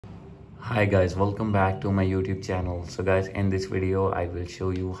Hi guys, welcome back to my YouTube channel. So guys, in this video I will show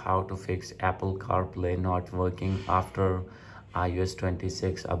you how to fix Apple CarPlay not working after iOS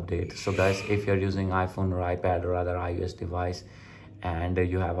 26 update. So guys, if you're using iPhone or iPad or other iOS device and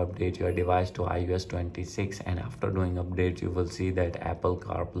you have updated your device to iOS 26, and after doing update you will see that Apple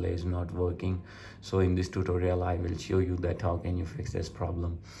CarPlay is not working. So in this tutorial I will show you that how can you fix this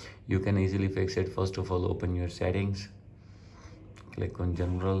problem. You can easily fix it. First of all, open your settings, click on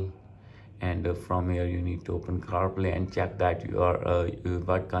general, and from here you need to open CarPlay and check that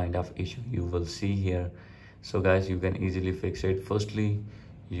what kind of issue you will see here. So guys, you can easily fix it. Firstly,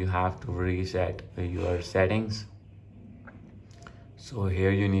 you have to reset your settings. So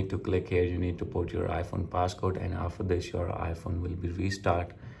here you need to click here, you need to put your iPhone passcode, and after this your iPhone will be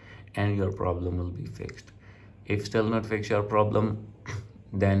restart and your problem will be fixed. If still not fix your problem,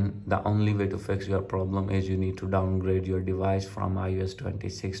 then the only way to fix your problem is you need to downgrade your device from iOS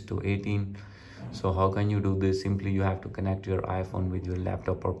 26 to 18. So how can you do this? Simply you have to connect your iPhone with your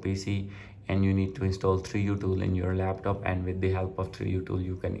laptop or PC, and you need to install 3U tool in your laptop, and with the help of 3U tool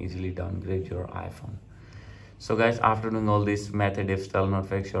you can easily downgrade your iPhone. So guys, after doing all this method, if still not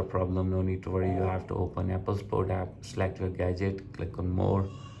fix your problem, no need to worry. You have to open Apple Support app, select your gadget, click on more,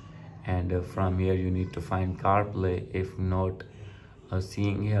 and from here you need to find CarPlay. If not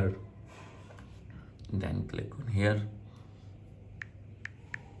seeing here, then click on here,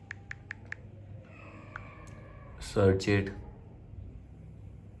 search it,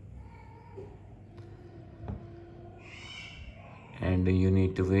 and you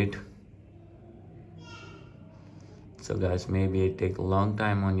need to wait. So guys, maybe it take a long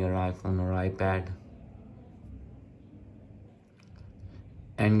time on your iPhone or iPad.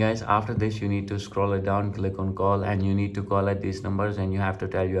 And guys, after this you need to scroll it down, click on call, and you need to call at these numbers, and you have to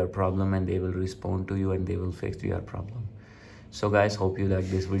tell your problem, and they will respond to you and they will fix your problem. So guys, hope you like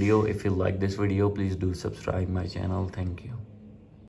this video. If you like this video, please do subscribe my channel. Thank you.